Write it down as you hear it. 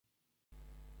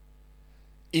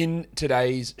In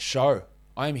today's show,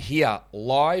 I'm here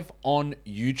live on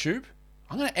YouTube.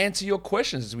 I'm going to answer your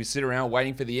questions as we sit around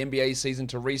waiting for the NBA season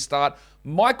to restart.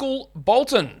 Michael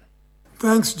Bolton.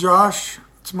 Thanks, Josh.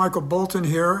 It's Michael Bolton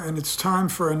here, and it's time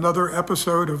for another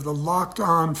episode of the Locked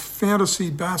On Fantasy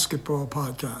Basketball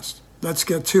Podcast. Let's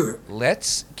get to it.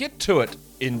 Let's get to it,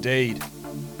 indeed.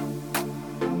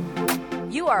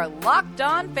 You are Locked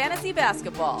On Fantasy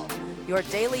Basketball, your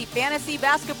daily fantasy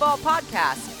basketball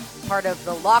podcast, part of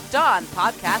the Locked On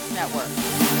Podcast Network.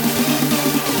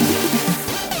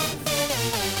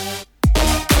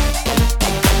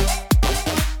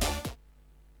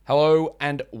 Hello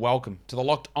and welcome to the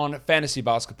Locked On Fantasy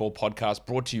Basketball Podcast,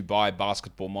 brought to you by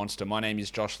Basketball Monster. My name is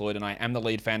Josh Lloyd and I am the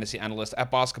lead fantasy analyst at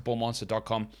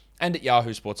basketballmonster.com and at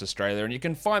Yahoo Sports Australia. And you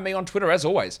can find me on Twitter, as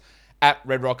always, at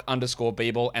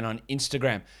redrock_bball and on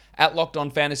Instagram at Locked On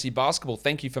Fantasy Basketball.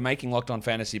 Thank you for making Locked On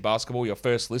Fantasy Basketball your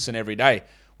first listen every day.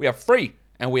 We are free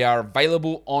and we are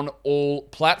available on all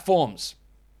platforms.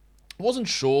 I wasn't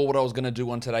sure what I was going to do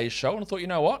on today's show, and I thought, you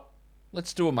know what?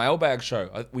 Let's do a mailbag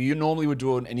show. We normally would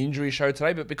do an injury show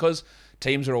today, but because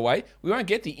teams are away, we won't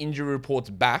get the injury reports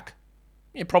back.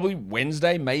 Probably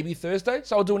Wednesday, maybe Thursday.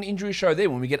 So I'll do an injury show there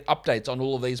when we get updates on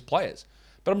all of these players.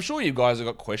 But I'm sure you guys have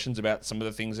got questions about some of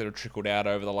the things that have trickled out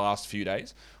over the last few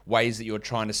days, ways that you're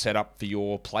trying to set up for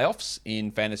your playoffs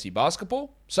in fantasy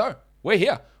basketball. So we're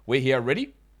here. We're here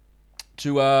ready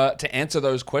to answer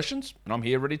those questions, and I'm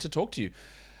here ready to talk to you.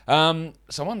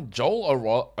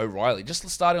 Joel O'Reilly, just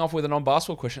starting off with a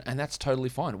non-basketball question, and that's totally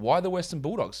fine. Why the Western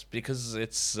Bulldogs? Because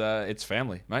it's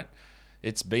family, mate.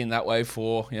 It's been that way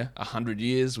for 100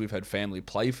 years. We've had family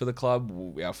play for the club.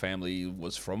 Our family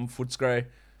was from Footscray.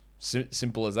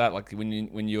 Simple as that. Like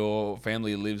when your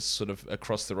family lives sort of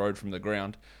across the road from the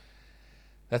ground,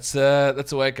 that's the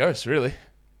way it goes, really.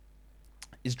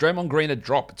 Is Draymond Green a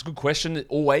drop? It's a good question.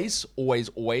 Always,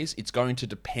 it's going to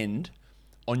depend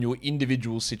on your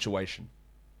individual situation.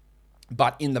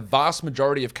 But in the vast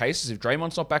majority of cases, if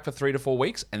Draymond's not back for 3 to 4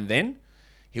 weeks, and then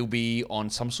he'll be on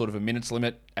some sort of a minutes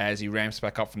limit as he ramps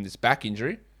back up from this back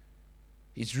injury,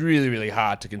 it's really, really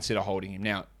hard to consider holding him.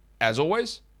 Now, as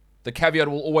always, the caveat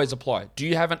will always apply. Do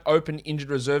you have an open injured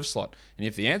reserve slot? And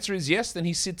if the answer is yes, then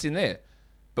he sits in there.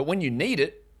 But when you need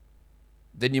it,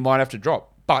 then you might have to drop.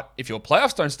 But if your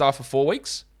playoffs don't start for 4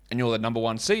 weeks and you're the number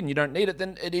one seed and you don't need it,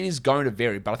 then it is going to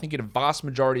vary. But I think in a vast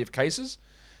majority of cases,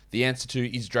 the answer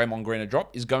to is Draymond Green a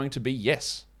drop is going to be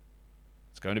yes.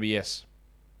 It's going to be yes.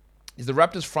 Is the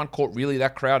Raptors front court really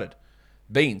that crowded?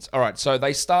 Beans. All right, so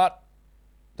they start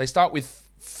with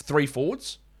 3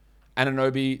 forwards,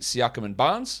 Anunoby, Siakam, and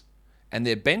Barnes, and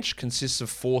their bench consists of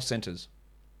 4 centers: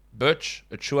 Birch,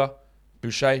 Achua,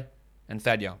 Boucher, and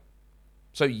Thad Young.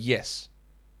 So yes,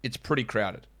 it's pretty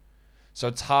crowded. So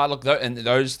it's hard. Look, and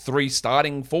those 3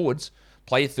 starting forwards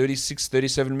play 36,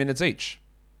 37 minutes each.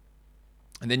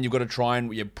 And then you've got to try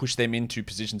and push them into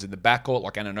positions in the backcourt,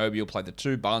 like Anunoby will play the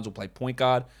 2, Barnes will play point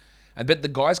guard. But the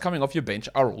guys coming off your bench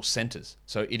are all centers.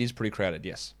 So it is pretty crowded,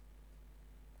 yes.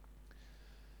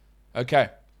 Okay.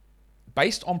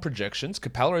 Based on projections,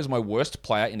 Capella is my worst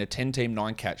player in a 10-team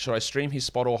 9-cat. Should I stream his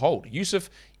spot or hold? Yusuf,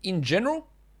 in general,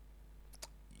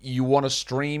 you want to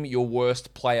stream your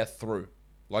worst player through.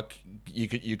 Like, you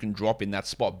can drop in that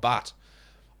spot. But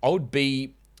I would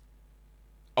be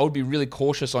really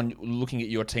cautious on looking at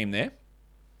your team there.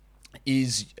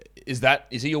 Is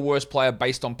he your worst player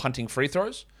based on punting free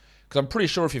throws? Because I'm pretty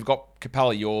sure if you've got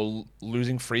Capella, you're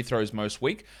losing free throws most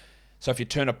week. So if you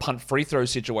turn a punt free throw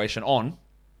situation on,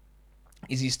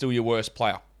 is he still your worst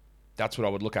player? That's what I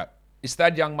would look at. Is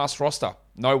Thad Young must roster?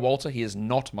 No, Walter, he is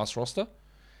not must roster.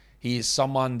 He is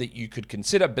someone that you could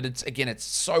consider, but it's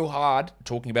so hard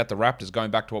talking about the Raptors, going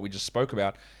back to what we just spoke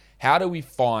about. How do we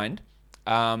find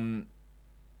enough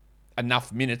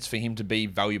minutes for him to be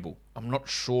valuable? I'm not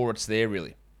sure it's there,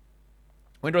 really.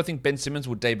 When do I think Ben Simmons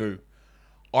will debut?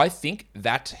 I think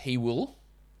that he will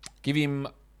give him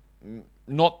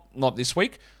not this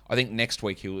week. I think next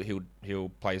week he'll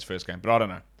play his first game, but I don't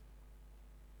know.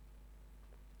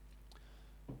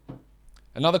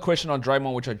 Another question on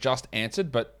Draymond, which I just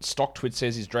answered, but StockTwit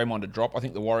says is Draymond a drop. I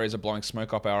think the Warriors are blowing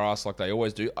smoke up our ass like they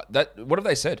always do. What have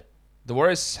they said? The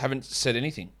Warriors haven't said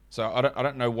anything, so I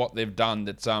don't know what they've done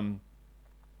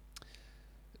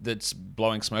that's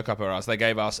blowing smoke up our ass. They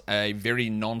gave us a very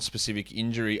non-specific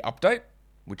injury update,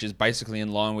 which is basically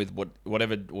in line with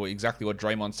exactly what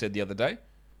Draymond said the other day.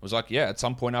 It was like, yeah, at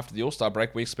some point after the All-Star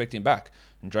break, we expect him back.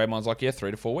 And Draymond's like, yeah,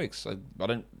 3 to 4 weeks. So I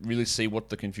don't really see what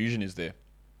the confusion is there.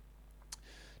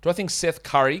 Do I think Seth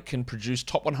Curry can produce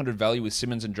top 100 value with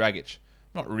Simmons and Dragic?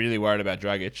 I'm not really worried about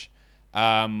Dragic.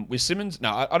 With Simmons,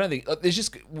 no, I don't think. There's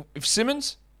just, if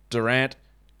Simmons, Durant,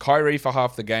 Kyrie for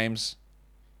half the games.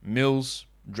 Mills,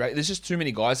 there's just too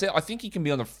many guys there. I think he can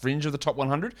be on the fringe of the top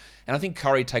 100, and I think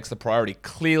Curry takes the priority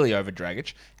clearly over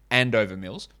Dragic and over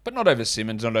Mills, but not over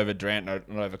Simmons, not over Durant, not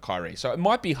over Kyrie. So it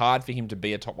might be hard for him to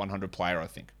be a top 100 player, I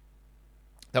think.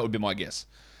 That would be my guess.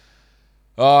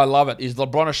 Oh, I love it. Is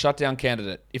LeBron a shutdown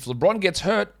candidate? If LeBron gets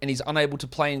hurt and he's unable to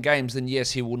play in games, then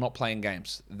yes, he will not play in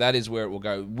games. That is where it will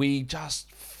go. We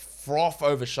just froth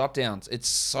over shutdowns. It's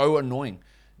so annoying.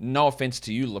 No offense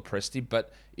to you, Lepresti,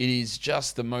 but it is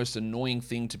just the most annoying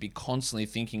thing to be constantly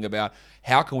thinking about.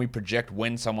 How can we project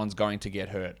when someone's going to get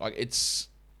hurt? Like it's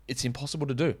impossible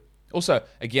to do. Also,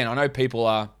 again, I know people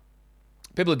are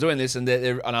doing this, and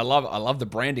and I love the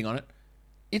branding on it.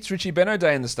 It's Richie Beno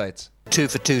Day in the States. 2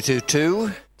 for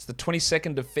 222. It's the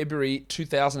 22nd of February,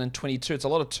 2022. It's a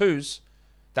lot of twos.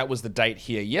 That was the date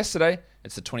here yesterday.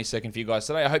 It's the 22nd for you guys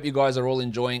today. I hope you guys are all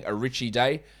enjoying a Richie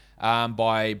Day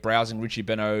by browsing Richie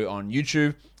Beno on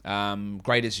YouTube.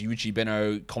 Greatest Richie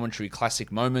Beno commentary classic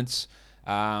moments.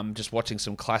 Just watching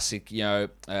some classic,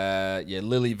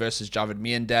 Lily versus Javid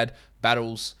Miandad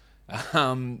battles.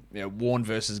 Warren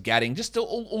versus Gadding. Just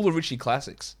all the Richie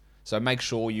classics. So make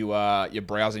sure you're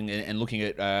browsing and looking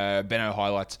at Beno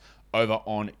highlights over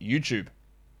on YouTube.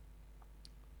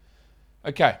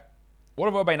 Okay, what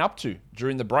have I been up to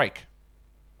during the break?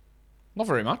 Not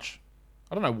very much.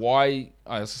 I don't know why.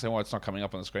 I was saying why it's not coming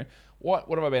up on the screen. What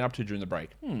have I been up to during the break?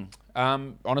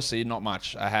 Honestly, not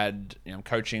much. I had I'm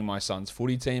coaching my son's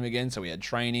footy team again, so we had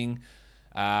training.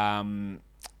 Went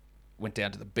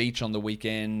down to the beach on the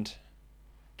weekend.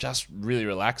 Just really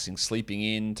relaxing, sleeping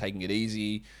in, taking it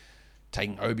easy.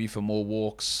 Taking Obi for more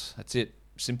walks. That's it.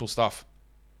 Simple stuff.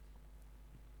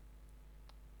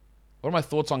 What are my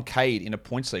thoughts on Cade in a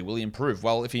points league? Will he improve?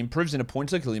 Well, if he improves in a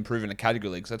points league, he'll improve in a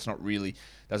category league. So that's doesn't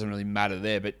really matter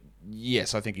there. But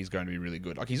yes, I think he's going to be really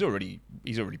good. Like he's already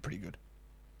pretty good.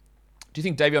 Do you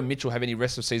think Davion Mitchell have any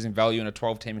rest of season value in a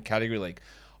 12-team category league?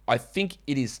 I think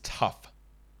it is tough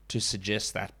to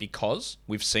suggest that because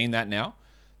we've seen that now.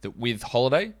 That with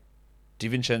Holiday,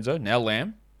 DiVincenzo, now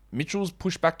Lamb, Mitchell's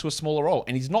pushed back to a smaller role,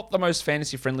 and he's not the most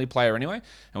fantasy-friendly player anyway.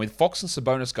 And with Fox and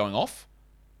Sabonis going off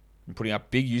and putting up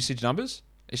big usage numbers,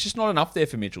 it's just not enough there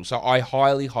for Mitchell. So I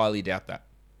highly, highly doubt that.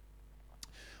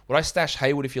 Would I stash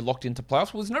Hayward if you're locked into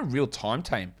playoffs? Well, there's no real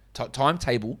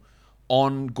timetable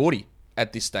on Gordy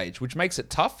at this stage, which makes it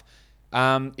tough.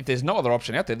 If there's no other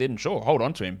option out there, then sure, hold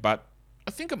on to him. But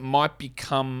I think it might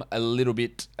become a little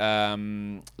bit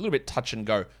touch and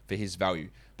go for his value.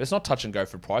 But it's not touch and go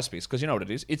for price picks because you know what it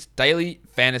is. It's daily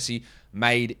fantasy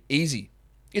made easy.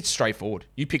 It's straightforward.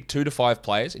 You pick 2 to 5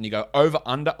 players and you go over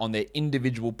under on their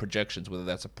individual projections, whether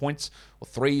that's a points or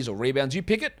threes or rebounds. You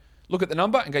pick it, look at the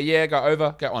number and go, yeah, go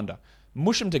over, go under.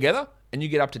 Mush them together and you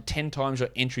get up to 10 times your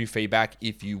entry fee back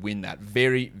if you win that.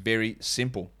 Very, very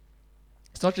simple.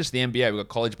 It's not just the NBA. We've got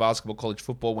college basketball, college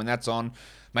football when that's on,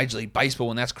 Major League Baseball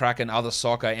when that's cracking, other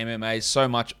soccer, MMA, so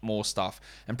much more stuff.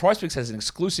 And PrizePicks has an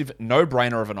exclusive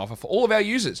no-brainer of an offer for all of our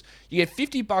users. You get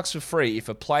 $50 for free if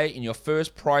a player in your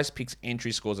first PrizePicks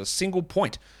entry scores a single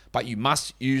point, but you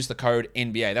must use the code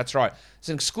NBA. That's right. It's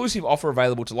an exclusive offer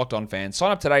available to Locked On fans.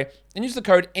 Sign up today and use the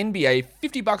code NBA,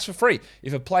 $50 for free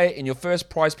if a player in your first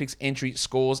PrizePicks entry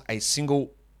scores a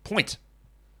single point.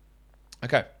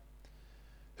 Okay.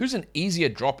 Who's an easier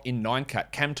drop in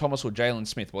 9-cat, Cam Thomas or Jalen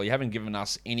Smith? Well, you haven't given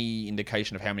us any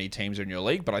indication of how many teams are in your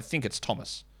league, but I think it's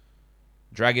Thomas.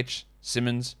 Dragic,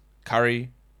 Simmons, Curry,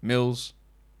 Mills,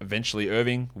 eventually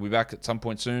Irving will be back at some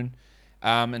point soon.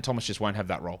 And Thomas just won't have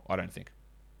that role, I don't think.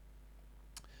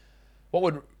 What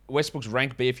would Westbrook's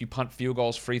rank be if you punt field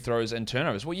goals, free throws, and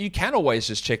turnovers? Well, you can always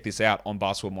just check this out on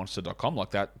basketballmonster.com. Like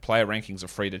that, player rankings are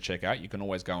free to check out. You can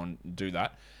always go and do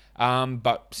that.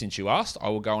 But since you asked, I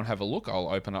will go and have a look. I'll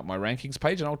open up my rankings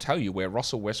page and I'll tell you where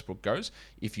Russell Westbrook goes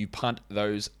if you punt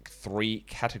those 3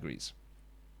 categories.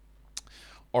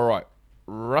 All right.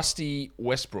 Rusty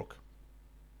Westbrook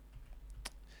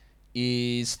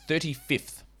is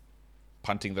 35th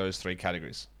punting those 3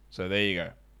 categories. So there you go.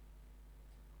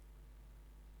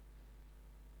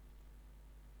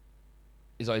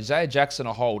 Is Isaiah Jackson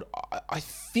a hold? I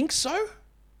think so.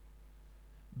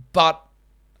 But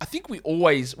I think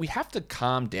we have to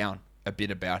calm down a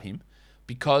bit about him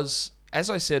because,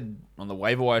 as I said on the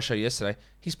waiver wire show yesterday,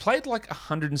 he's played like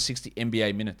 160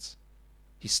 NBA minutes.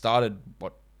 He started,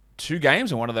 2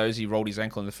 games, and one of those he rolled his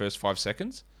ankle in the first 5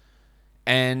 seconds.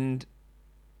 And,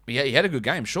 yeah, he had a good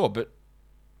game, sure, but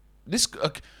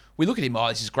we look at him,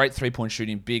 this is great three-point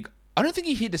shooting, big. I don't think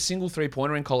he hit a single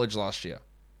three-pointer in college last year.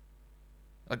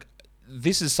 Like,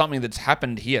 this is something that's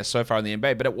happened here so far in the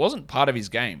NBA, but it wasn't part of his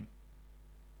game.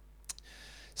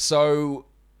 So,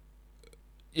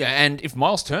 Yeah, and if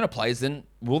Miles Turner plays, then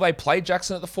will they play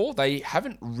Jackson at the 4? They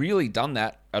haven't really done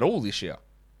that at all this year.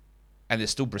 And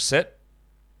there's still Brissett,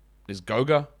 there's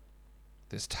Goga,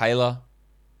 there's Taylor,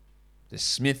 there's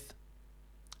Smith.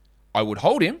 I would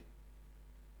hold him,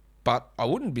 but I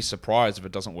wouldn't be surprised if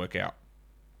it doesn't work out.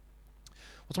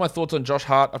 What's my thoughts on Josh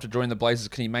Hart after joining the Blazers?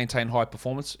 Can he maintain high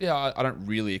performance? Yeah, I don't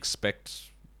really expect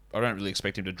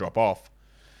him to drop off.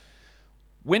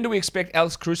 When do we expect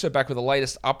Alex Caruso back with the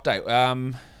latest update?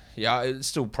 Yeah, it's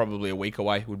still probably a week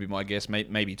away, would be my guess.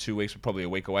 Maybe 2 weeks, but probably a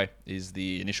week away is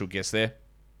the initial guess there.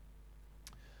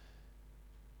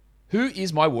 Who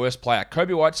is my worst player?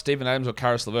 Kobe White, Steven Adams, or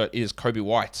Karis LeVert? It is Kobe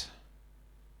White.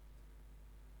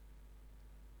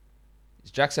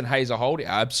 Is Jackson Hayes a hold?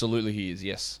 Absolutely he is,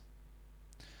 yes.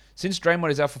 Since Draymond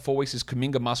is out for 4 weeks, is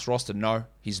Kuminga must roster? No,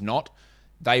 he's not.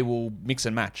 They will mix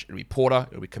and match. It'll be Porter,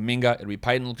 it'll be Kuminga, it'll be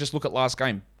Payton. Just look at last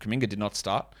game. Kuminga did not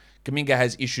start. Kuminga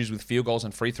has issues with field goals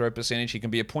and free throw percentage. He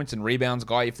can be a points and rebounds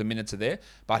guy if the minutes are there,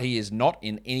 but he is not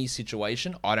in any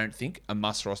situation, I don't think, a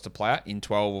must roster player in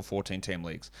 12 or 14 team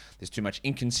leagues. There's too much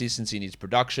inconsistency in his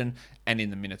production and in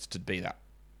the minutes to be that.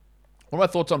 What are my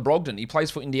thoughts on Brogdon? He plays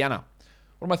for Indiana.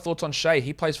 What are my thoughts on Shea?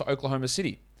 He plays for Oklahoma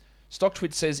City.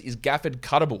 StockTwit says, is Gafford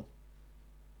cuttable?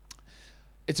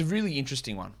 It's a really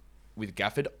interesting one with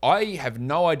Gafford. I have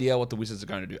no idea what the Wizards are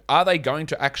going to do. Are they going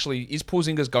to actually... Is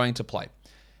Porzingis going to play?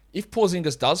 If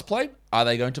Porzingis does play, are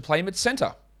they going to play him at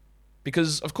center?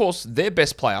 Because, of course, their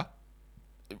best player,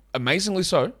 amazingly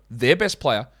so, their best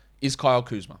player is Kyle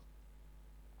Kuzma.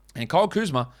 And Kyle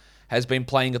Kuzma has been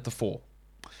playing at the 4.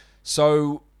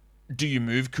 So, do you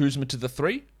move Kuzma to the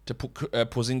 3 to put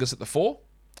Porzingis at the 4?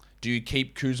 Do you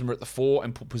keep Kuzma at the 4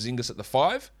 and put Porzingis at the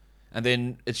 5? And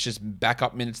then it's just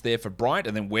backup minutes there for Bryant.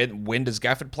 And then when does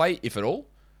Gafford play, if at all?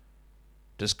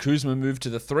 Does Kuzma move to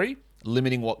the 3,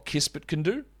 limiting what Kispert can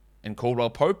do, and Caldwell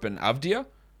Pope and Avdia,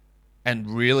 and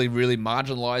really, really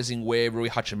marginalizing where Rui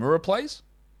Hachimura plays?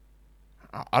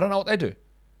 I don't know what they do.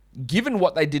 Given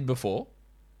what they did before,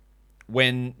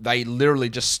 when they literally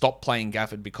just stopped playing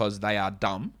Gafford because they are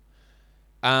dumb,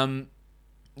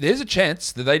 there's a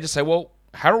chance that they just say, well,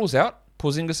 Harrell's out,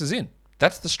 Porzingis is in.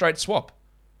 That's the straight swap.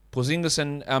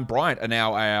 Porzingis and Bryant are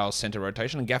now our center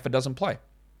rotation, and Gafford doesn't play.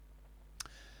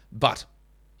 But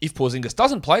if Porzingis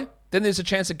doesn't play, then there's a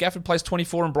chance that Gafford plays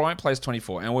 24 and Bryant plays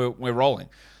 24, and we're rolling.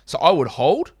 So I would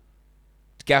hold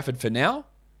Gafford for now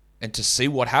and to see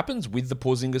what happens with the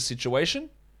Porzingis situation.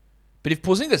 But if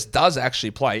Porzingis does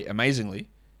actually play amazingly,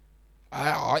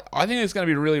 I think it's going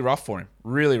to be really rough for him.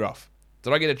 Really rough.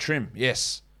 Did I get a trim?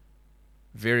 Yes.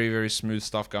 Very, very smooth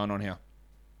stuff going on here.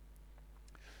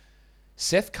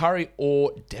 Seth Curry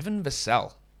or Devin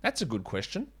Vassell? That's a good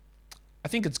question. I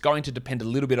think it's going to depend a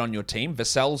little bit on your team.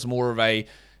 Vassell's more of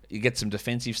you get some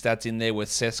defensive stats in there where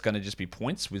Seth's going to just be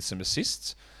points with some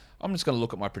assists. I'm just going to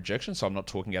look at my projection so I'm not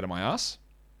talking out of my ass.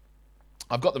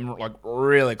 I've got them like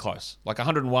really close, like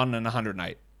 101 and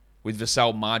 108, with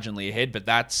Vassell marginally ahead. But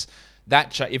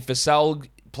if Vassell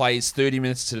plays 30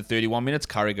 minutes to 31 minutes,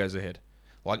 Curry goes ahead.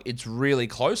 Like, it's really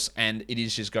close, and it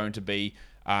is just going to be...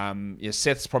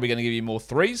 Seth's probably going to give you more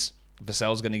threes.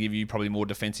 Vassell's going to give you probably more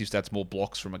defensive stats, more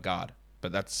blocks from a guard.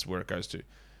 But that's where it goes to.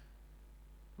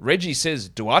 Reggie says,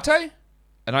 Duarte?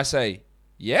 And I say,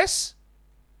 yes?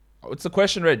 What's the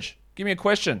question, Reg? Give me a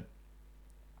question.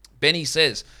 Benny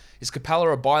says, is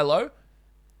Capella a buy low?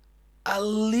 A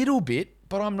little bit,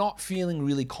 but I'm not feeling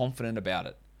really confident about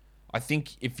it. I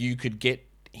think if you could get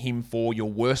him for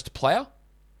your worst player,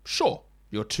 sure.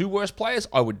 Your 2 worst players,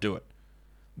 I would do it.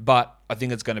 But I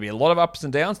think it's going to be a lot of ups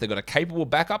and downs. They've got a capable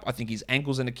backup. I think his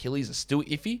ankles and Achilles are still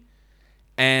iffy.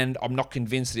 And I'm not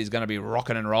convinced that he's going to be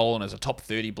rocking and rolling as a top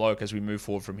 30 bloke as we move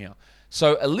forward from here.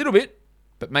 So a little bit,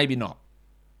 but maybe not.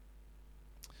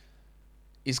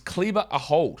 Is Kleber a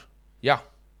hold? Yeah.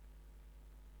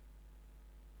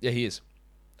 Yeah, he is.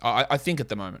 I think at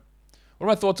the moment. What are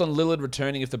my thoughts on Lillard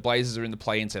returning if the Blazers are in the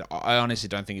play-in set? I honestly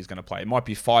don't think he's going to play. It might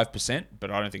be 5%,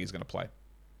 but I don't think he's going to play.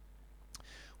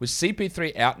 With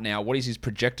CP3 out now, what is his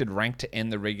projected rank to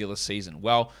end the regular season?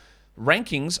 Well,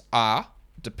 rankings are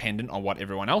dependent on what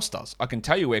everyone else does. I can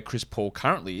tell you where Chris Paul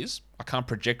currently is. I can't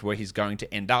project where he's going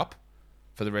to end up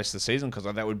for the rest of the season because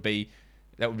that would be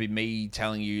me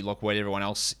telling you like what everyone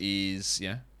else is,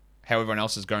 how everyone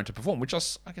else is going to perform, which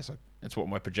I guess that's what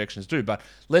my projections do. But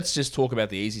let's just talk about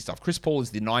the easy stuff. Chris Paul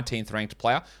is the 19th ranked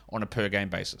player on a per game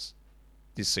basis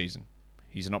this season.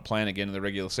 He's not playing again in the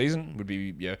regular season. Would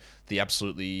be the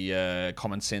absolutely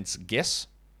common sense guess.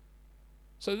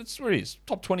 So that's where he is.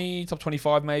 Top 20, top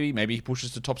 25 maybe. Maybe he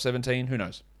pushes to top 17. Who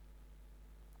knows?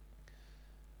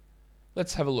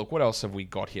 Let's have a look. What else have we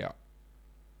got here?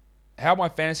 How have my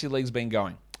fantasy leagues been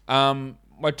going?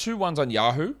 my two ones on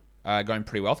Yahoo are going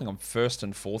pretty well. I think I'm first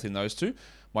and fourth in those two.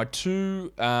 My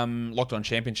two Locked On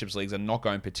Championships leagues are not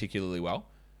going particularly well.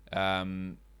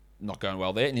 Not going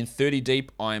well there. And in 30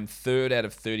 deep, I'm third out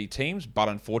of 30 teams, but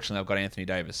unfortunately I've got Anthony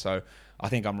Davis, so I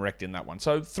think I'm wrecked in that one.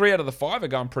 So 3 out of the 5 are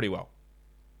going pretty well.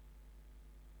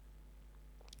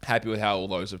 Happy with how all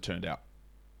those have turned out.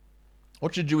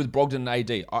 What should you do with Brogdon and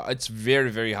AD? It's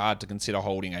very, very hard to consider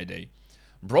holding AD.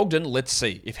 Brogdon, let's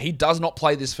see. If he does not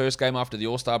play this first game after the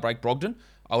All-Star break, Brogdon,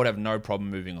 I would have no problem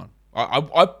moving on.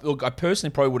 I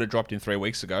personally probably would have dropped in 3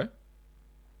 weeks ago.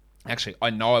 Actually,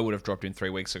 I know I would have dropped in 3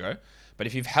 weeks ago. But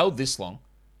if you've held this long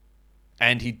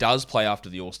and he does play after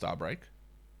the All-Star break,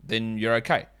 then you're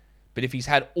okay. But if he's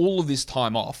had all of this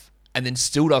time off and then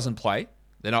still doesn't play,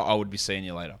 then I would be seeing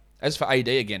you later. As for AD,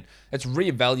 again, it's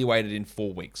reevaluated in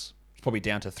 4 weeks. It's probably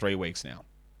down to 3 weeks now.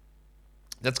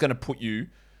 That's going to put you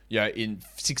in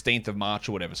 16th of March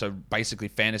or whatever. So basically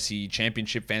fantasy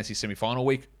championship, fantasy semi-final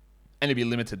week, and it'll be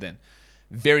limited then.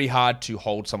 Very hard to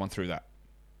hold someone through that.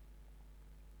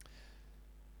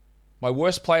 My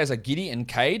worst players are Giddey and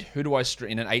Cade. Who do I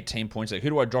in an 18 points league? Who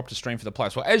do I drop to stream for the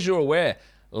playoffs? Well, as you're aware,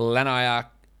 Lanaya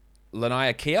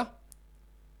Kia,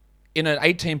 in an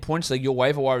 18 points league, your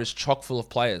waiver wire is chock full of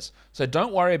players. So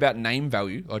don't worry about name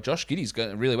value. Oh, Josh Giddey's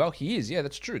going really well. He is. Yeah,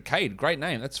 that's true. Cade, great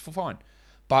name. That's fine.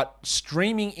 But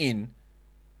streaming in,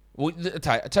 well,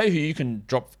 I tell you who you can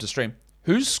drop to stream.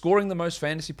 Who's scoring the most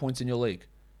fantasy points in your league?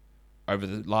 Over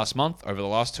the last month, over the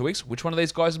last 2 weeks, which one of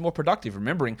these guys is more productive?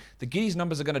 Remembering, the Giddey's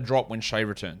numbers are going to drop when Shea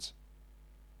returns.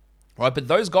 Right, but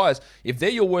those guys, if they're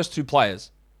your worst two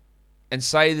players, and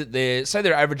say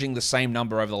they're averaging the same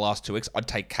number over the last 2 weeks, I'd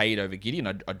take Cade over Giddey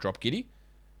and I'd drop Giddey.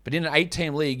 But in an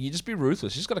 8-team league, you just be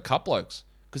ruthless. You just got to cut blokes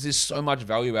because there's so much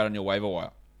value out on your waiver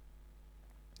wire.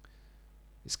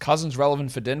 Is Cousins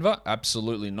relevant for Denver?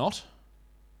 Absolutely not.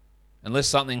 Unless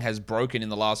something has broken in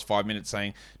the last 5 minutes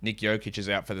saying Nick Jokic is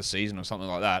out for the season or something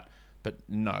like that. But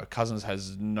no, Cousins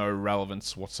has no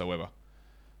relevance whatsoever.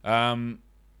 I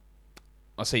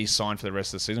see he's signed for the rest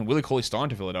of the season. Willie Cauley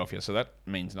signed to Philadelphia, so that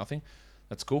means nothing.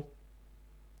 That's cool.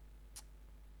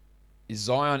 Is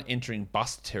Zion entering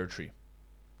bust territory?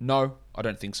 No, I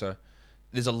don't think so.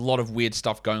 There's a lot of weird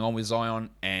stuff going on with Zion,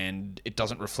 and it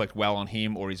doesn't reflect well on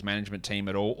him or his management team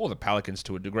at all, or the Pelicans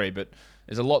to a degree, but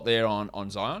there's a lot there on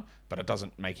Zion, but it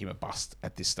doesn't make him a bust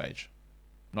at this stage.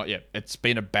 Not yet. It's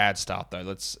been a bad start, though.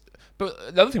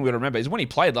 But the other thing we got to remember is when he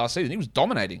played last season, he was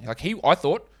dominating. I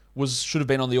thought, should have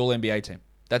been on the All-NBA team.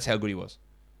 That's how good he was.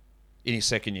 In his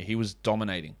second year, he was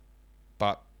dominating.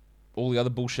 But all the other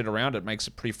bullshit around it makes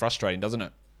it pretty frustrating, doesn't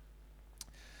it?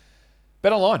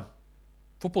 Bet online.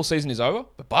 Football season is over,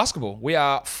 but basketball, we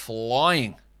are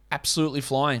flying, absolutely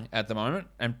flying at the moment.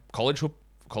 And college hoops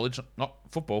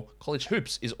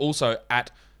is also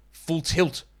at full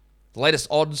tilt. The latest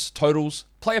odds, totals,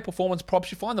 player performance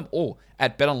props, you find them all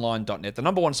at betonline.net, the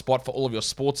number one spot for all of your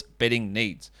sports betting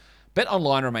needs.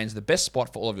 BetOnline remains the best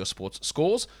spot for all of your sports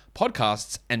scores,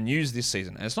 podcasts, and news this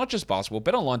season. And it's not just basketball.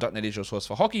 BetOnline.net is your source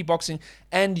for hockey, boxing,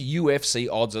 and UFC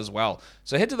odds as well.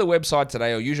 So head to the website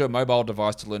today or use your mobile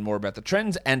device to learn more about the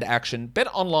trends and action.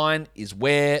 BetOnline is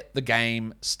where the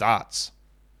game starts.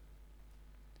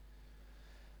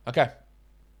 Okay.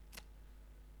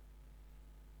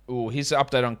 Here's an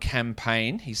update on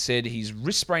Campaign. He said his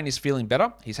wrist sprain is feeling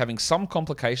better. He's having some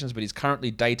complications, but he's currently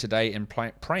day-to-day and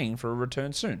praying for a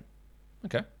return soon.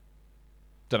 Okay.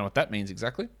 Don't know what that means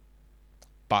exactly.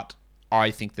 But I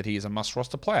think that he is a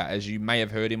must-roster player, as you may have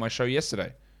heard in my show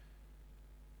yesterday.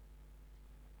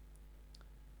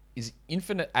 Is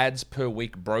infinite ads per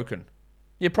week broken?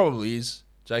 Yeah, probably is,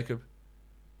 Jacob.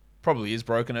 Probably is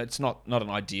broken. It's not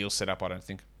an ideal setup, I don't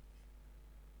think.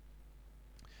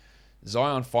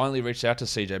 Zion finally reached out to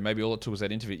CJ. Maybe all it took was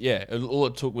that interview. Yeah, all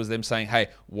it took was them saying, hey,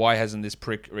 why hasn't this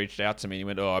prick reached out to me? And he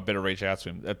went, I better reach out to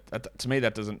him. To me,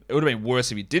 that doesn't... It would have been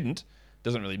worse if he didn't.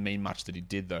 Doesn't really mean much that he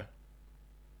did, though.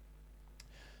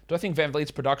 Do I think Van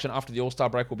Vliet's production after the All-Star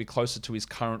break will be closer to his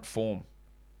current form?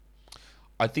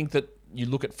 I think that you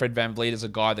look at Fred Van Vliet as a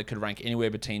guy that could rank anywhere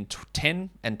between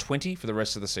 10 and 20 for the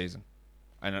rest of the season.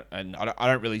 And I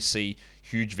don't really see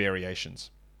huge variations.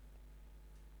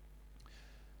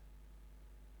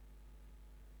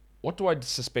 What do I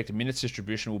suspect minutes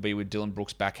distribution will be with Dylan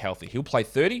Brooks back healthy? He'll play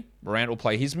 30. Morant will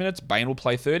play his minutes. Bane will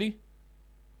play 30.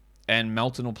 And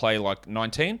Melton will play like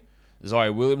 19.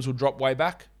 Zion Williams will drop way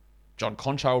back. John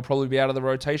Conchar will probably be out of the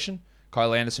rotation.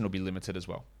 Kyle Anderson will be limited as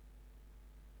well.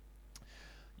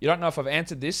 You don't know if I've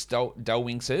answered this,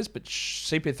 Delwing says, but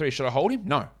CP3, should I hold him?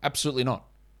 No, absolutely not.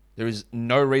 There is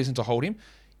no reason to hold him.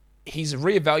 He's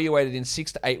reevaluated in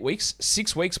 6 to 8 weeks.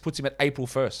 6 weeks puts him at April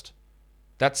 1st.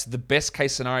 That's the best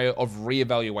case scenario of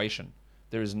reevaluation.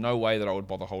 There is no way that I would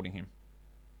bother holding him.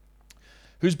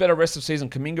 Who's better rest of season,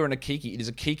 Kuminga and Akiki? It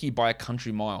is Akiki by a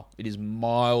country mile. It is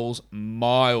miles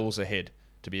ahead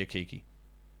to be Akiki.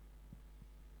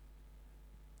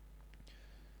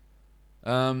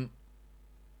 Why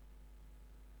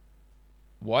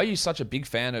are you such a big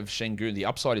fan of Şengün? The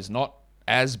upside is not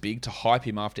as big to hype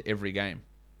him after every game.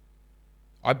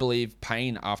 I believe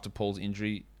Payne after Paul's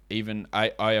injury, even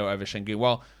Ayo over Şengün.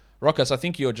 Well, Rockus, I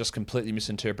think you're just completely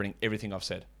misinterpreting everything I've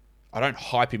said. I don't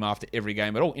hype him after every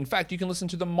game at all. In fact, you can listen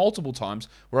to them multiple times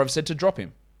where I've said to drop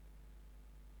him.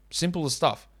 Simple as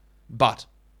stuff. But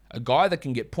a guy that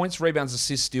can get points, rebounds,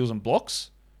 assists, steals, and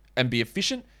blocks and be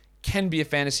efficient can be a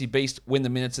fantasy beast when the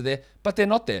minutes are there, but they're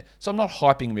not there. So I'm not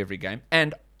hyping him every game.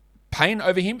 And Payne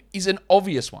over him is an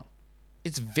obvious one.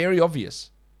 It's very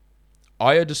obvious.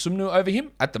 Ayo Dosunmu over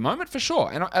him at the moment, for sure.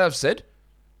 And I've said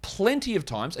plenty of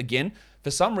times, again, for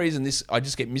some reason, I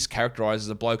just get mischaracterized as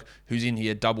a bloke who's in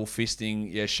here double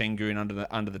fisting Şengün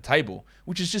under the table,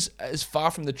 which is just as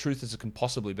far from the truth as it can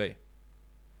possibly be.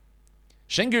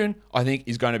 Şengün, I think,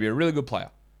 is going to be a really good player.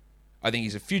 I think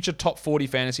he's a future top 40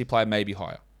 fantasy player, maybe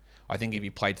higher. I think if he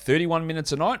played 31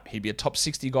 minutes a night, he'd be a top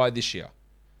 60 guy this year.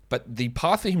 But the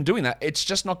path of him doing that, it's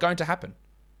just not going to happen.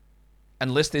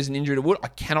 Unless there's an injury to Wood, I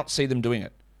cannot see them doing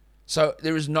it. So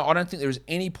I don't think there is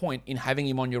any point in having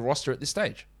him on your roster at this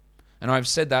stage. And I've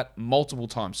said that multiple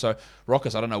times. So,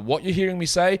 Rockus, I don't know what you're hearing me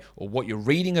say or what you're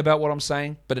reading about what I'm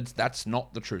saying, but that's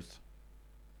not the truth.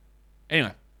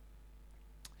 Anyway,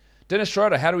 Dennis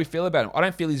Schroeder, how do we feel about him? I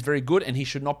don't feel he's very good, and he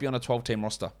should not be on a 12-team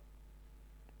roster.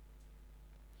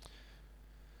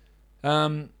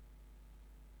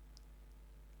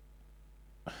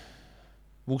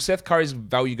 Will Seth Curry's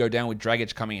value go down with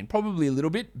Dragic coming in? Probably a little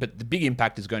bit, but the big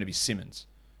impact is going to be Simmons.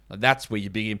 That's where your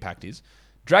big impact is.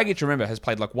 Dragic, remember, has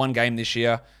played like one game this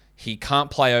year. He can't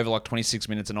play over like 26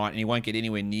 minutes a night, and he won't get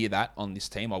anywhere near that on this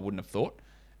team, I wouldn't have thought.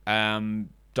 Don't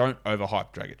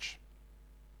overhype Dragic.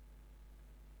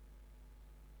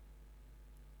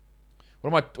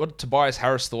 What are Tobias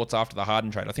Harris' thoughts after the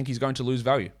Harden trade? I think he's going to lose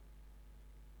value.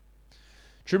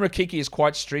 Chuma Okeke is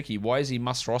quite streaky. Why is he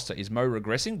must roster? Is Mo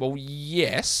regressing? Well,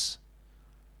 yes.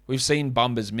 We've seen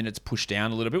Bumba's minutes push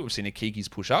down a little bit. We've seen Akiki's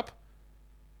push up.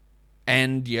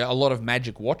 And yeah, a lot of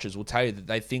Magic watchers will tell you that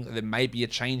they think that there may be a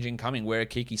change incoming where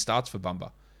Akiki starts for Bumba.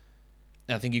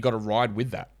 And I think you've got to ride with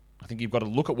that. I think you've got to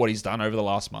look at what he's done over the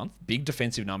last month. Big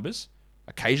defensive numbers,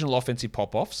 occasional offensive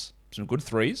pop-offs, some good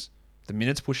threes, the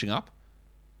minutes pushing up.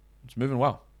 It's moving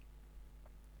well.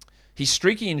 He's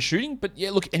streaky in shooting, but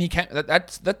yeah, look, and he can.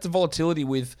 That's the volatility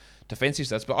with defensive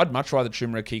stats. But I'd much rather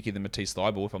Chuma Okeke than Matisse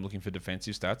Thybulle if I'm looking for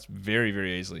defensive stats, very,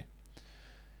 very easily.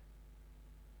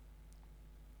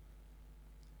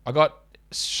 I got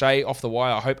Shea off the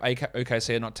wire. I hope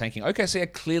OKC are not tanking. OKC are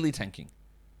clearly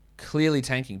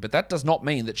tanking, but that does not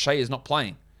mean that Shea is not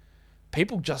playing.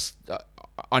 People just,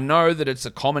 I know that it's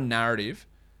a common narrative.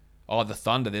 Oh, the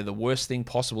Thunder, they're the worst thing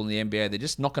possible in the NBA. They're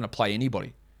just not going to play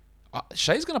anybody.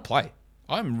 Shea's going to play.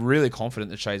 I'm really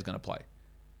confident that Shea's going to play.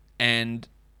 And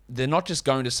they're not just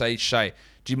going to say, Shea,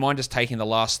 do you mind just taking the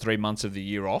last 3 months of the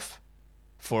year off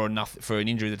for an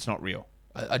injury that's not real?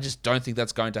 I just don't think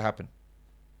that's going to happen.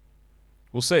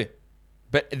 We'll see.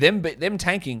 But them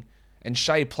tanking and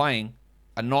Shea playing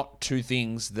are not two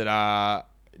things that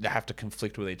have to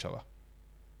conflict with each other.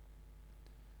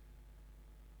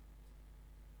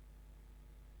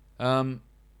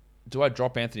 Do I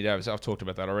drop Anthony Davis? I've talked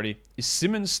about that already. Is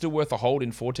Simmons still worth a hold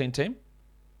in 14-team?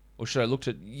 Or should I look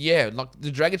to... Yeah, like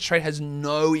the Dragic trade has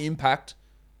no impact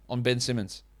on Ben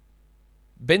Simmons.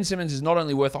 Ben Simmons is not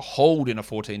only worth a hold in a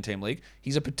 14-team league,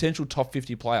 he's a potential top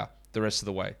 50 player the rest of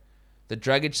the way. The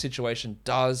Dragic situation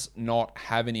does not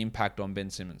have an impact on Ben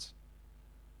Simmons.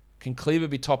 Can Cleaver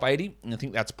be top 80? And I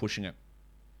think that's pushing it.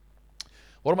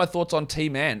 What are my thoughts on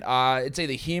T-Man? It's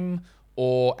either him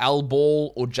or Al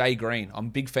Ball or Jay Green. I'm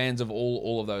big fans of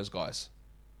all of those guys.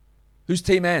 Who's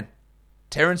T-Man?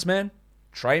 Terrence Mann?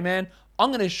 Trey Man? I'm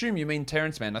going to assume you mean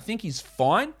Terrence Mann. I think he's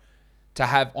fine to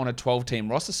have on a 12-team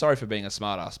roster. Sorry for being a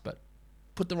smartass, but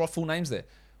put the full names there.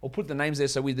 Or put the names there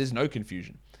so there's no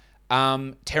confusion.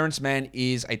 Terrence Mann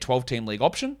is a 12-team league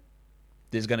option.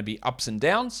 There's going to be ups and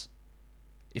downs.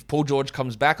 If Paul George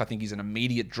comes back, I think he's an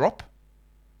immediate drop,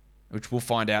 which we'll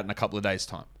find out in a couple of days'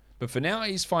 time. But for now,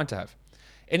 he's fine to have.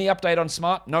 Any update on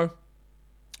Smart? No.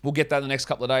 We'll get that in the next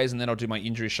couple of days, and then I'll do my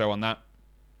injury show on that.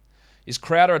 Is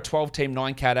Crowder a 12-team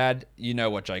 9-cat ad? You know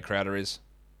what Jay Crowder is.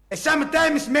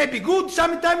 Sometimes may be good,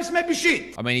 sometimes may be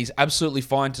shit. I mean, he's absolutely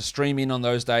fine to stream in on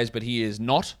those days, but he is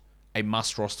not a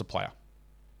must-roster player,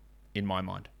 in my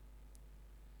mind.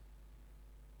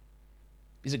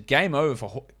 Is it game over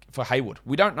for Hayward?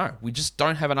 We don't know. We just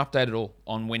don't have an update at all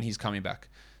on when he's coming back.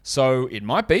 So it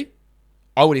might be.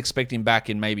 I would expect him back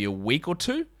in maybe a week or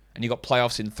two, and you got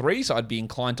playoffs in 3, so I'd be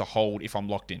inclined to hold if I'm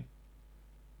locked in.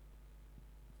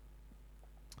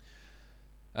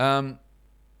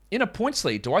 In a points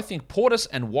lead, do I think Portis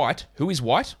and White, who is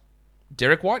White?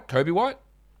 Derek White? Kobe White?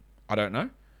 I don't know.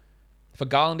 For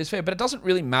Garland is fair, but it doesn't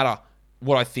really matter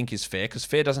what I think is fair, because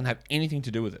fair doesn't have anything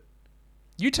to do with it.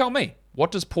 You tell me,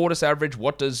 what does Portis average?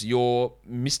 What does your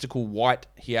mystical White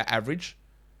here average?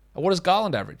 And what does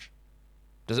Garland average?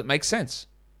 Does it make sense?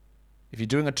 If you're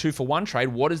doing a 2-for-1 trade,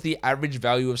 what is the average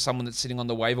value of someone that's sitting on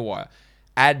the waiver wire?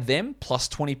 Add them plus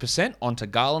 20% onto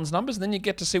Garland's numbers, and then you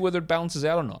get to see whether it balances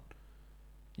out or not.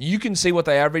 You can see what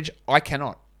they average. I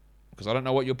cannot, because I don't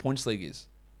know what your points league is.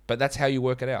 But that's how you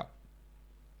work it out.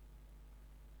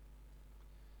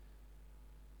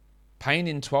 Payne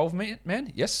in 12,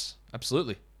 man? Yes,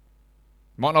 absolutely.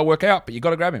 Might not work out, but you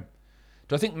got to grab him.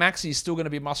 Do I think Maxey is still going to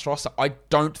be a must roster? I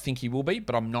don't think he will be,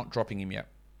 but I'm not dropping him yet.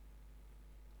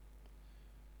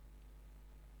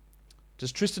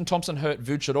 Does Tristan Thompson hurt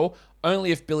Vooch at all?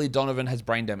 Only if Billy Donovan has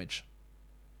brain damage.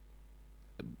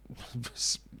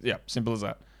 Yeah, simple as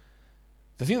that.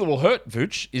 The thing that will hurt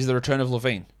Vooch is the return of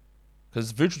Levine,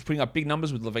 because Vooch was putting up big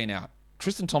numbers with Levine out.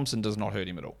 Tristan Thompson does not hurt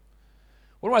him at all.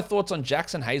 What are my thoughts on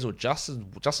Jackson Hayes or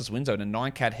Justice Winslow in a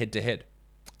 9-cat head-to-head?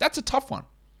 That's a tough one.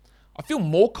 I feel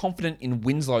more confident in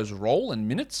Winslow's role and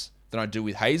minutes than I do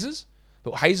with Hayes',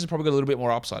 but Hayes has probably got a little bit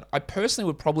more upside. I personally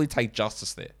would probably take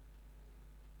Justice there,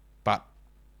 but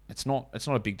it's not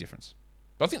a big difference.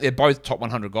 But I think they're both top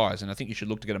 100 guys, and I think you should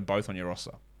look to get them both on your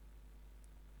roster.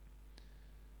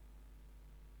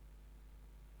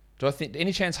 Do I think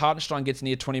any chance Hartenstein gets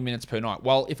near 20 minutes per night?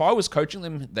 Well, if I was coaching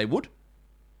them, they would,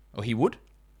 or he would,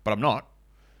 but I'm not.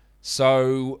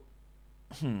 So,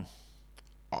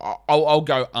 I'll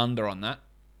go under on that.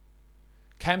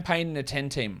 Campaign in a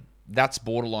 10-team, that's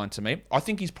borderline to me. I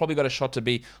think he's probably got a shot to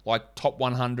be like top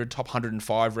 100, top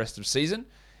 105 rest of season.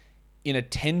 In a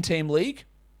 10-team league,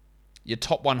 your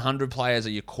top 100 players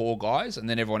are your core guys, and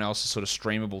then everyone else is sort of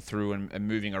streamable through and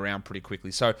moving around pretty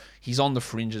quickly. So he's on the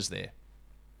fringes there.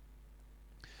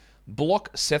 Block,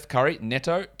 Seth Curry,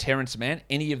 Neto, Terrence Mann,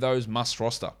 any of those must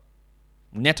roster.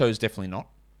 Neto's definitely not.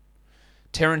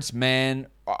 Terrence Mann,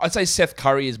 I'd say Seth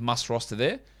Curry is must roster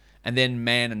there, and then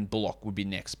Mann and Bullock would be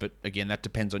next. But again, that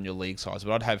depends on your league size.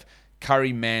 But I'd have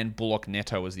Curry, Mann, Bullock,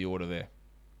 Neto as the order there.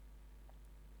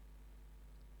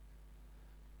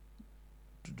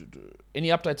 Any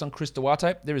updates on Chris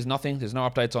Duarte? There is nothing. There's no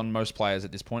updates on most players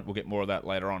at this point. We'll get more of that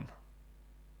later on.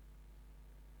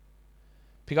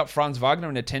 Pick up Franz Wagner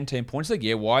in a 10-team points league.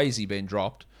 Yeah, why is he being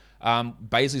dropped?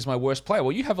 Baisley's my worst player.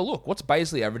 Well, you have a look. What's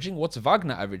Baisley averaging? What's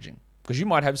Wagner averaging? Because you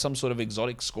might have some sort of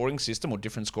exotic scoring system or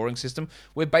different scoring system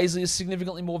where Baisley is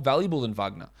significantly more valuable than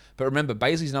Wagner. But remember,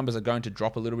 Baisley's numbers are going to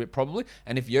drop a little bit probably.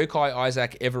 And if Yokai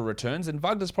Isaac ever returns, then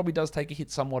Wagner's probably does take a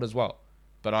hit somewhat as well.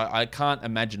 But I can't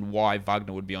imagine why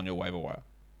Wagner would be on your waiver wire.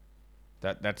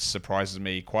 That surprises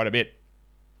me quite a bit.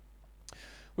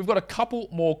 We've got a couple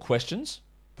more questions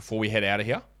before we head out of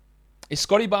here. Is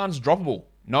Scotty Barnes droppable?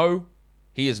 No,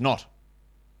 he is not.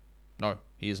 No,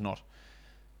 he is not.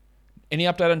 Any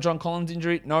update on John Collins'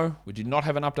 injury? No, we do not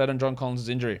have an update on John Collins'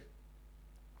 injury.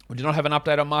 We do not have an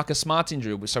update on Marcus Smart's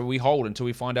injury, so we hold until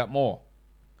we find out more.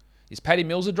 Is Patty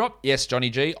Mills a drop? Yes, Johnny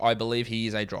G. I believe he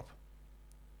is a drop.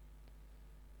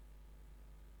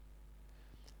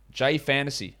 J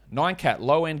Fantasy. 9-cat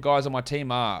low-end guys on my team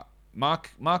are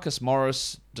Marcus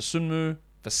Morris, Dosunmu,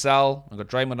 Vassell. I've got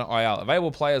Draymond and IL.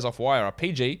 Available players off wire are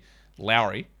PG,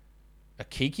 Lowry,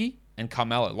 Akiki, and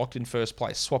Carmelo. Locked in first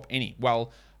place. Swap any.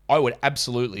 Well, I would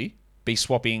absolutely be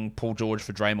swapping Paul George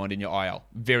for Draymond in your IL.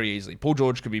 Very easily. Paul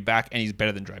George could be back, and he's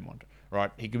better than Draymond.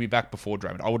 Right? He could be back before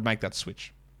Draymond. I would make that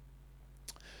switch.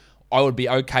 I would be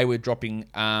okay with dropping...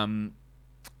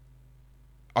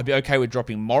 I'd be okay with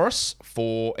dropping Morris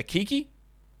for Akiki,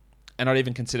 and I'd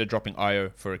even consider dropping Io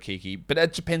for Akiki. But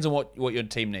it depends on what your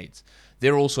team needs.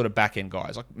 They're all sort of back-end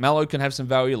guys. Like Melo can have some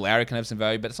value, Larry can have some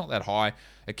value, but it's not that high.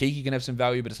 Akiki can have some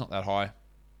value, but it's not that high.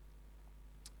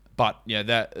 But yeah,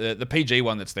 the PG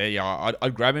one that's there, yeah,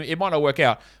 I'd grab him. It might not work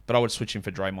out, but I would switch him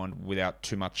for Draymond without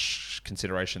too much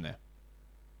consideration there.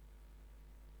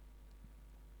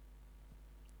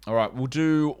 All right, we'll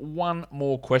do one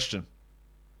more question.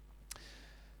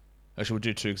 Actually, we'll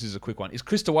do two because this is a quick one. Is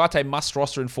Chris Duarte must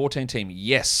roster in 14-team?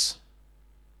 Yes.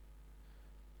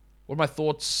 What are my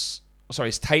thoughts? Sorry,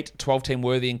 is Tate 12-team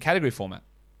worthy in category format?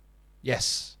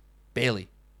 Yes. Barely.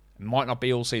 It might not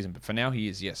be all season, but for now he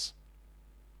is, yes.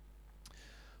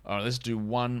 All right, let's do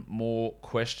one more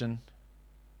question.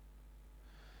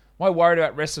 Am I worried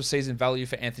about rest of season value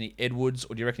for Anthony Edwards,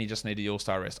 or do you reckon he just needed the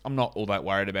All-Star rest? I'm not all that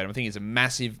worried about him. I think it's a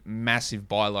massive, massive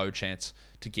buy low chance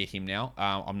to get him now.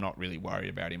 I'm not really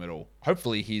worried about him at all.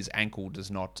 Hopefully his ankle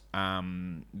does not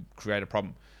create a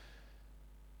problem.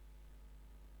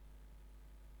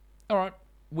 All right.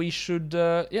 We should,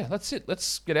 that's it.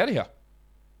 Let's get out of here.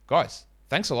 Guys,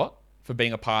 thanks a lot for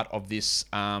being a part of this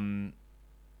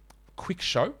quick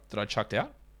show that I chucked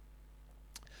out.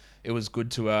 It was good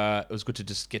to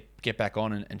just get back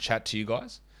on and chat to you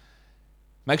guys.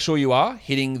 Make sure you are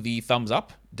hitting the thumbs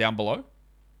up down below.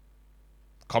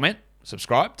 Comment,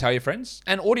 subscribe, tell your friends.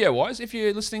 And audio-wise, if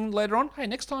you're listening later on, hey,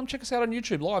 next time check us out on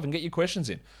YouTube Live and get your questions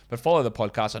in. But follow the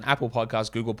podcast on Apple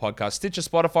Podcasts, Google Podcasts, Stitcher,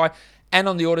 Spotify, and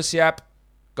on the Odyssey app.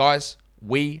 Guys,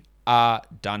 we are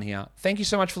done here. Thank you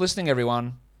so much for listening,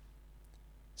 everyone.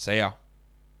 See ya.